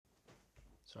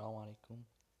Assalamualaikum.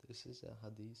 This is a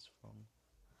hadith from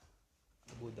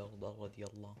Abu Darda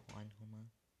radiallahu anhuma.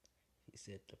 He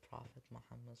said the Prophet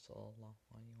Muhammad sallallahu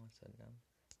alaihi wasallam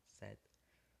said,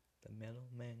 "The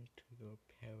middleman to your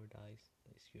paradise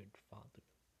is your father."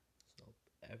 So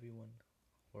everyone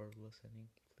who are listening,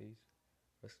 please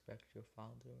respect your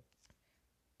father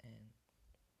and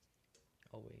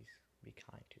always be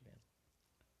kind to them.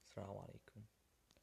 Assalamualaikum.